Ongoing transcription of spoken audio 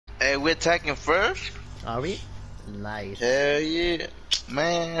Hey, we're attacking first? Are we? Nice. Hell yeah.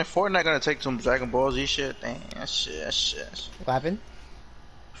 Man, Fortnite gonna take some Dragon Ball Z shit. Dang, that shit. What happened?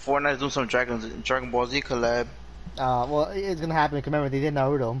 Fortnite's doing some Dragon Ball Z collab. Well, it's gonna happen. Remember, they did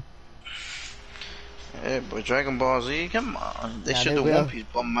Naruto. Yeah, but Dragon Ball Z, come on. They Nah, should they do will. One Piece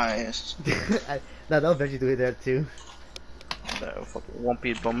bump my ass. No, they'll eventually do it there too. That fucking One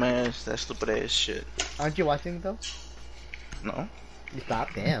Piece bump my ass. That stupid ass shit. Aren't you watching it though? No? You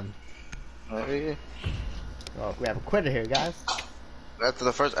stopped? Damn. Oh yeah. Oh, we have a quitter here, guys. After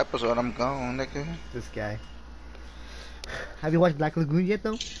the first episode, I'm gone, nigga. This guy. Have you watched Black Lagoon yet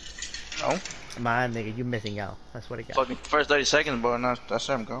though? No? Come on, nigga, you missing out. That's what it got. Fucking first 30 seconds, bro. Now that's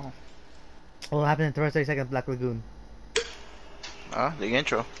it, I'm gone. What happened in the first 30 seconds of Black Lagoon? The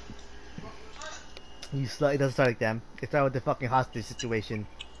intro. It doesn't start like that. It started with the fucking hostage situation.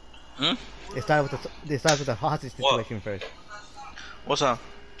 Hmm? It started with the hostage situation first. What's up?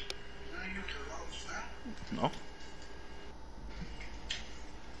 No?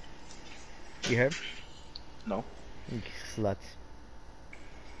 You heard? No. You sluts.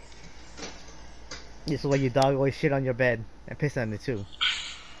 This is why your dog always shit on your bed and piss on it too.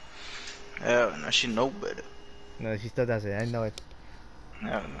 Hell no, she know better. No, she still does it. I know it.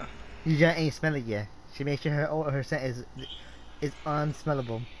 Hell no. You just ain't smell it yet. She makes sure her scent is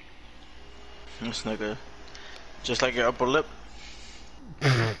unsmellable. This nigga, just like your upper lip. To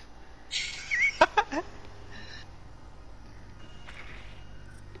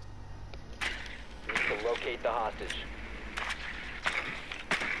locate the hostage.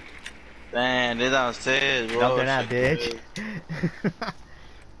 Damn, they downstairs, bro. No, they're not, Shit bitch.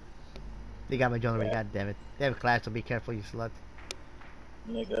 They got my joint already. God damn it. They have a class, so be careful, you slut.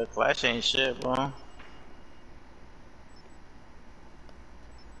 Nigga, Clash ain't shit, bro.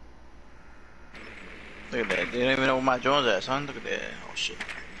 Look at that. They don't even know where my drone's at, son. Look at that. Oh shit.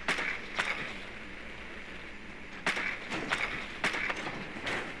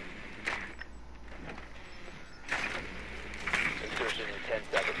 Insertion in 10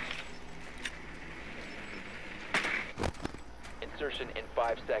 seconds. Insertion in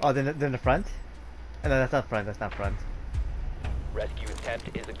 5 seconds. Oh, then the front? Oh, no, that's not front. That's not front. Rescue attempt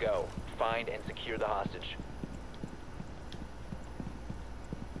is a go. Find and secure the hostage.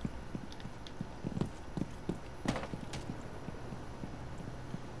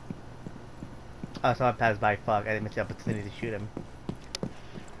 Oh, someone passed by. Fuck, I didn't miss the opportunity to shoot him.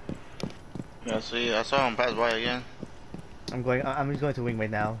 Yeah, see, I saw him pass by again. I'm just going to wing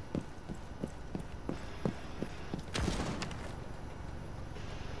right now.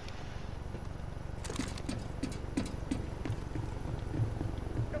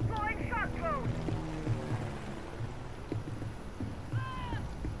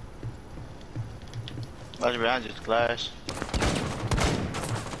 Watch behind you, Clash.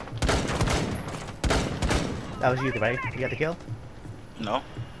 That was you, right? You got the kill? No.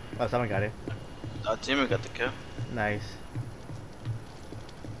 Oh, someone got it. Our teammate got the kill. Nice.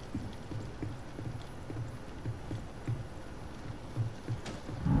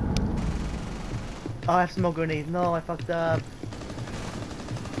 Oh, I have smoke grenades. No, I fucked up.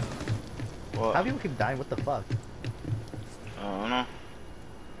 What? How do people keep dying? What the fuck? I don't know.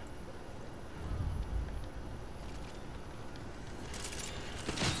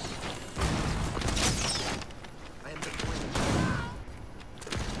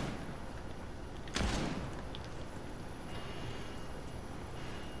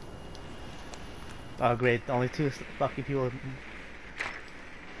 Oh, great. Only two fucking people.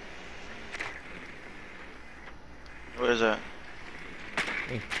 Where is that?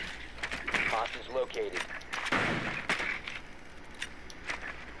 Hostage located.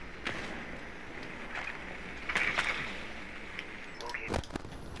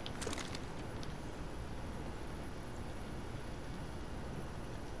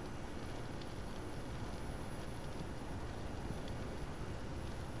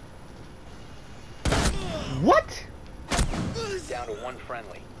 What? Down to one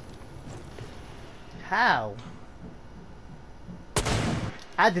friendly. How?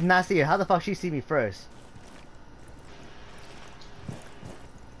 I did not see her. How the fuck she see me first?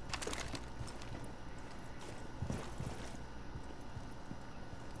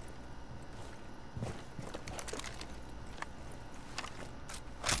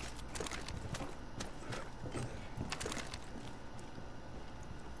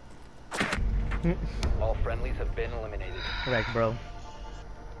 All friendlies have been eliminated. Correct, bro.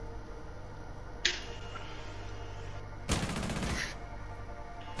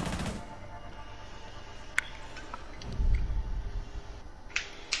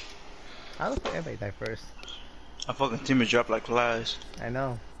 How the fuck everybody die first? Our fucking teammate dropped like flies. I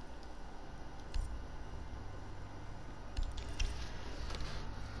know.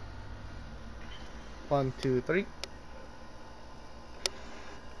 1, 2, 3.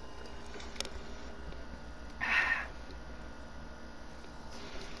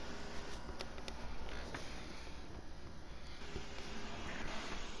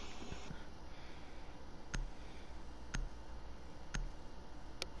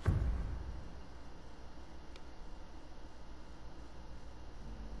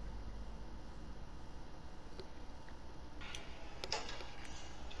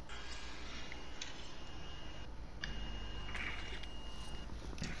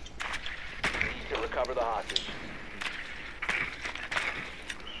 Need to recover the hostage.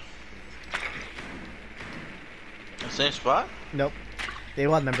 Same spot? Nope. They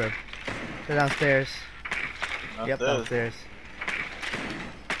want member. They're downstairs. Yep, downstairs.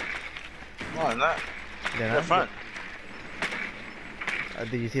 Oh, not. They're In not. front.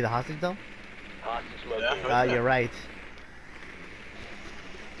 Did you see the hostage though? Hostage Yeah. located. Right there. You're right.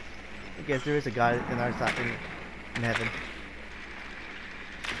 I guess there is a God in our side in heaven.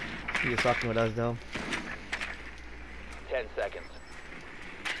 He was talking with us though. 10 seconds.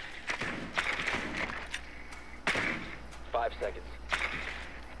 5 seconds.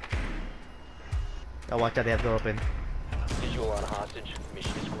 Oh, watch out, they have the door open. Visual on hostage.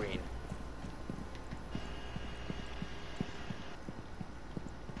 Mission is green.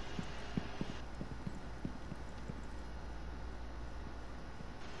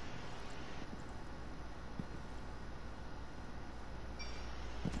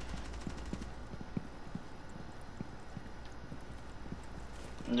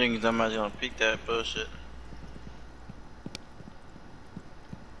 You think somebody's gonna peek that bullshit?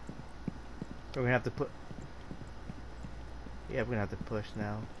 We're gonna have to put. Yeah, we're gonna have to push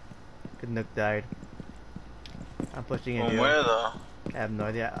now. Good Nook died. I'm pushing in From here. where though? I have no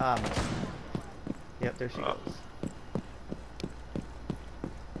idea. Yep, there she Oh. goes.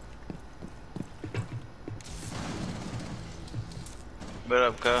 Bet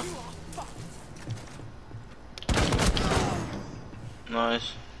up, Kyle.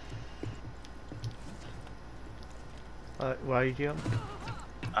 Nice. Why are you Jim?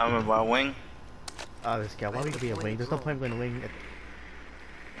 I'm in my wing. Oh, this guy. Why would you be a wing? There's no point in going to wing.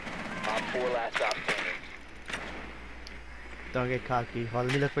 Op 4 last stop standing. Don't get cocky. Hold on,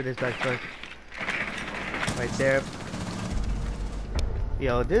 let me look for this guy first. Right there.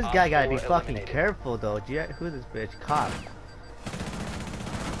 Yo, this guy gotta be fucking careful though. Who's this bitch? Cop.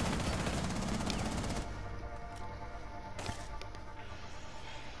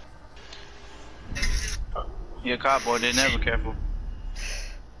 You're a cop boy, they're never careful.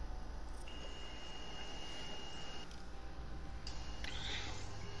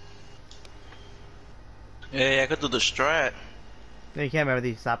 Yeah, I could do the strat. No, you can't remember. Did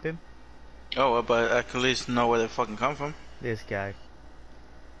you stop him? Oh, well, but I could at least know where they fucking come from. This guy.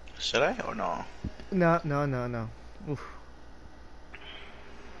 Should I or no? No. Oof.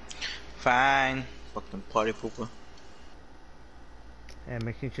 Fine. Fucking party pooper. And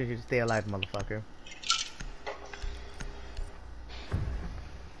making sure you stay alive, motherfucker.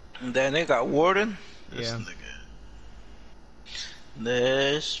 And then they got Warden. This Yeah. nigga.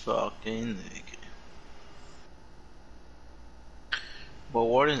 This fucking nigga. But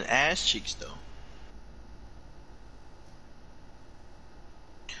Warden's ass cheeks though.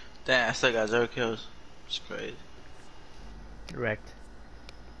 Damn, I still got 0 kills. It's crazy. Wrecked.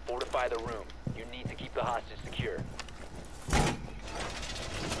 Fortify the room. You need to keep the hostage secure.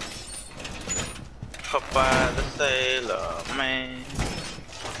 Up by the sailor, man.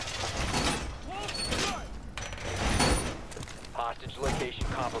 Hostage location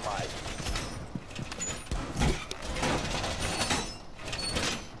compromised.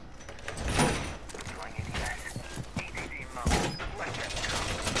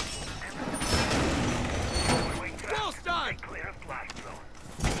 Clear of blast zone.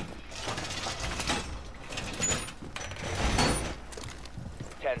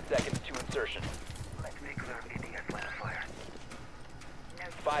 10 seconds to insertion. Let's make clear of ADS line of fire.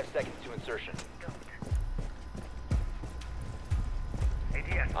 5 seconds to insertion.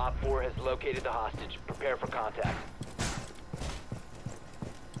 ADS. Op 4 has located the hostage. Prepare for contact.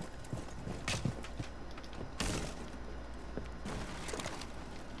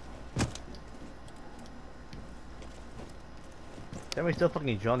 Somebody's still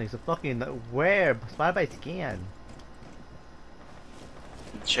fucking droning. So fucking where? Spotted by scan.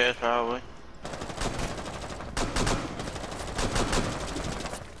 Chest probably.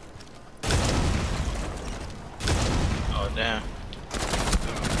 Oh damn.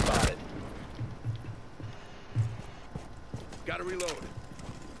 Spotted. Gotta reload.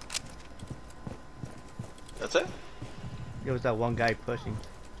 That's it? There was that one guy pushing.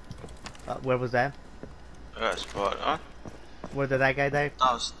 Where was that? got a spot, huh? Where did that guy die?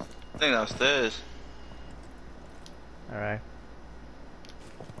 I think downstairs. Alright.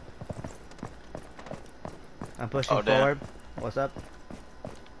 I'm pushing Oh, damn. forward. What's up?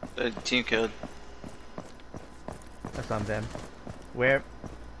 The team killed. That's on them. Where?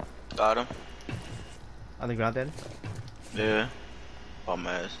 Got him. On the ground then? Yeah. Bum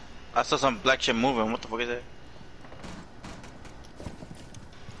ass. I saw some black shit moving. What the fuck is that?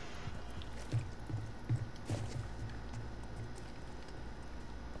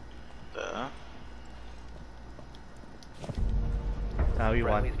 Oh, you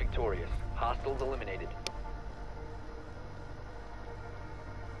won. Friendly's victorious. Hostiles eliminated.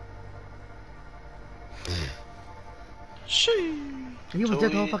 Shee. He was there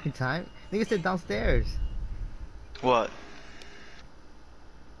the whole fucking time? Nigga said downstairs. What?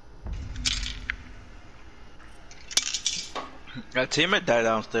 That teammate died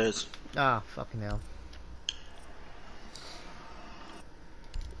downstairs. Ah, fucking hell.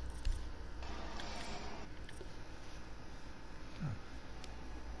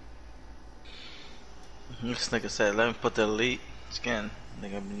 This nigga said, let me put the elite skin.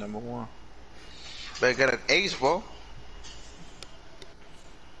 Nigga be #1. Better get an ace, bro.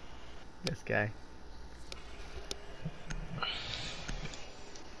 This guy.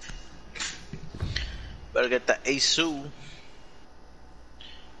 Better get the ace. You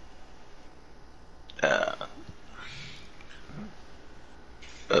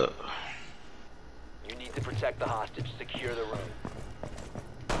need to protect the hostage. Secure the room.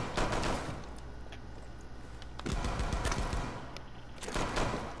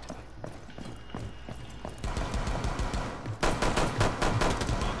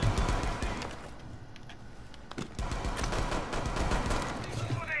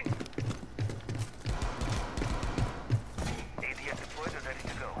 ADS deployed and ready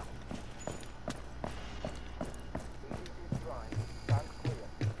to go. Sounds clear.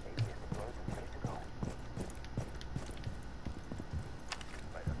 ADS deployed and ready to go.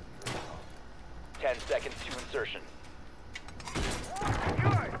 10 seconds to insertion.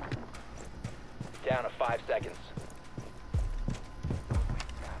 Down to 5 seconds.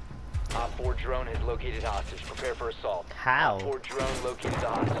 Op 4 drone has located hostage. Prepare for assault. How? Op 4 drone located the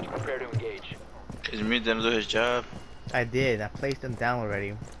hostage. Prepare to engage. Cause me didn't do his job. I did. I placed him down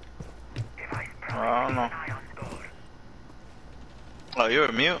already. I don't know. Oh, you're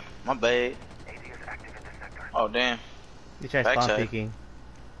a mute? My bad. ADS active in the sector. Oh, damn. You try spawn Backside. peeking.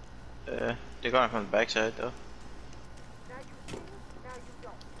 Yeah. They're going from the backside, though.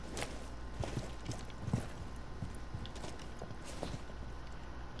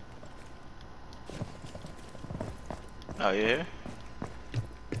 Oh, you here?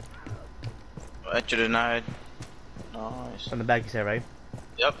 Entry denied. Nice. From the back, you said, right?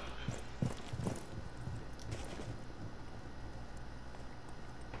 Yep.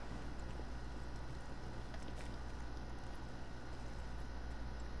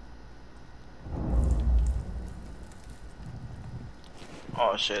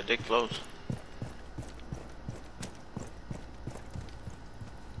 Oh shit, they close.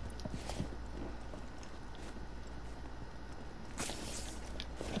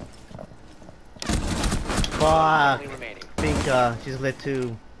 Fuck. Only remaining. I think she's lit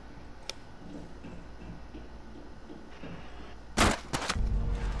too.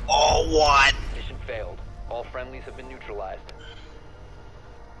 Oh, what? Mission failed. All friendlies have been neutralized.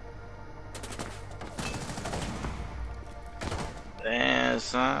 Damn,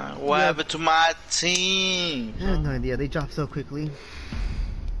 son. What Yeah. happened to my team? I have no idea. They dropped so quickly.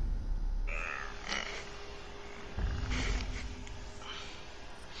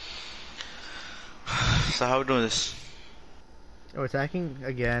 So how we doing this? Oh, attacking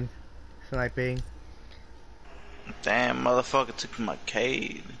again. Sniping. Damn, motherfucker took my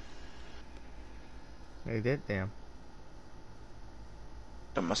cade. They did, damn.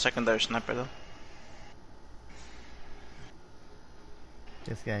 Got my secondary sniper though.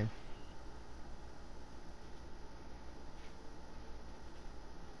 This game.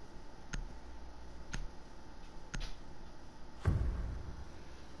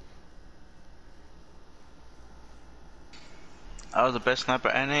 I was the best sniper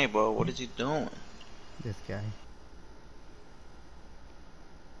NA, bro. What is he doing? This guy.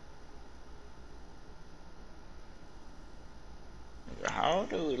 How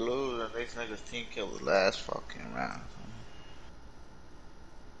do we lose if these niggas team killed the last fucking round?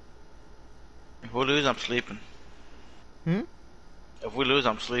 If we lose, I'm sleeping. Hmm? If we lose,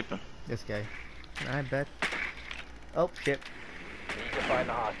 I'm sleeping. This guy. I bet. Oh, shit. Need to find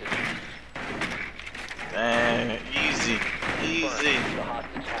the hostage. Damn, easy, easy. The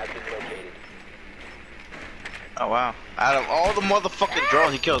hostage has been located. Oh wow. Out of all the motherfucking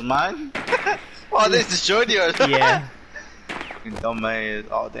drones, he kills mine? Oh, they destroyed yours. Yeah. Fucking dumbass.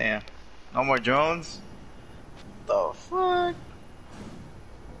 Oh damn. No more drones? The fuck?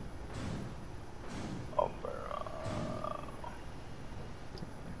 Oh bro.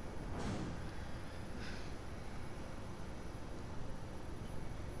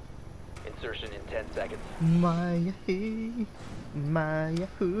 Insertion in 10 seconds. Maya, Maya,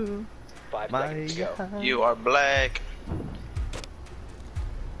 5 seconds to go. You are black.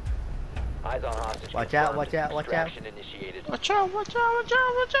 Eyes on hostage. Watch out, confirmed. watch out, watch out. Extraction initiated. Watch out, watch out, watch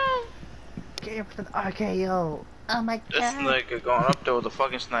out, watch out. Get him with an RKO. Oh my This god. nigga going up there with a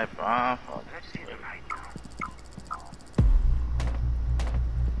fucking sniper. Ah, fuck. Let's see the light.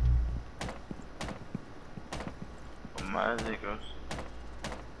 My niggas.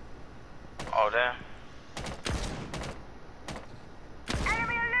 Oh damn.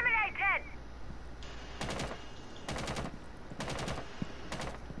 Enemy eliminated!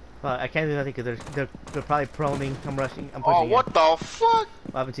 Well, I can't do nothing because they're probably proning. I'm rushing. I'm pushing. Oh, what the fuck?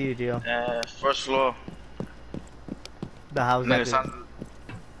 What happened to you, Gio? First floor. The house. Nigga, Like, sound...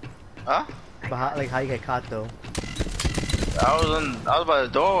 Huh? like how you get caught though. I was by the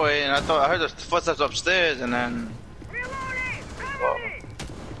doorway and I heard the footsteps upstairs and then. Reloading! Oh,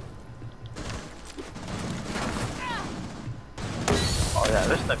 oh yeah,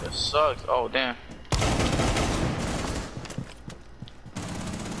 this nigga sucks. Oh damn.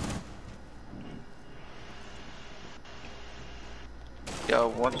 Yo,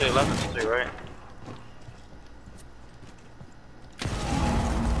 1 to 11 street, right?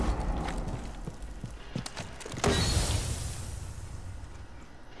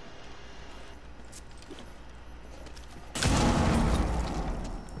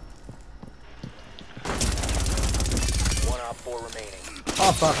 One op 4 remaining.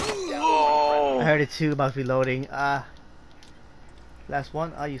 Oh fuck! Oh. I heard it too. About reloading. Last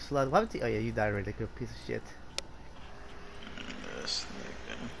one. Oh, you slut. What happened to? Oh yeah, you died already. Good piece of shit. This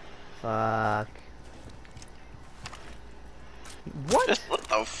nigga. Fuck. What? What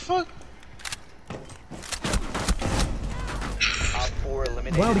the fuck? Op 4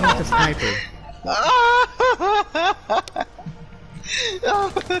 eliminated. Why would you use a sniper?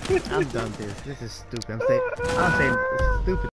 I'm done with this. This is stupid. I'm saying this is stupid.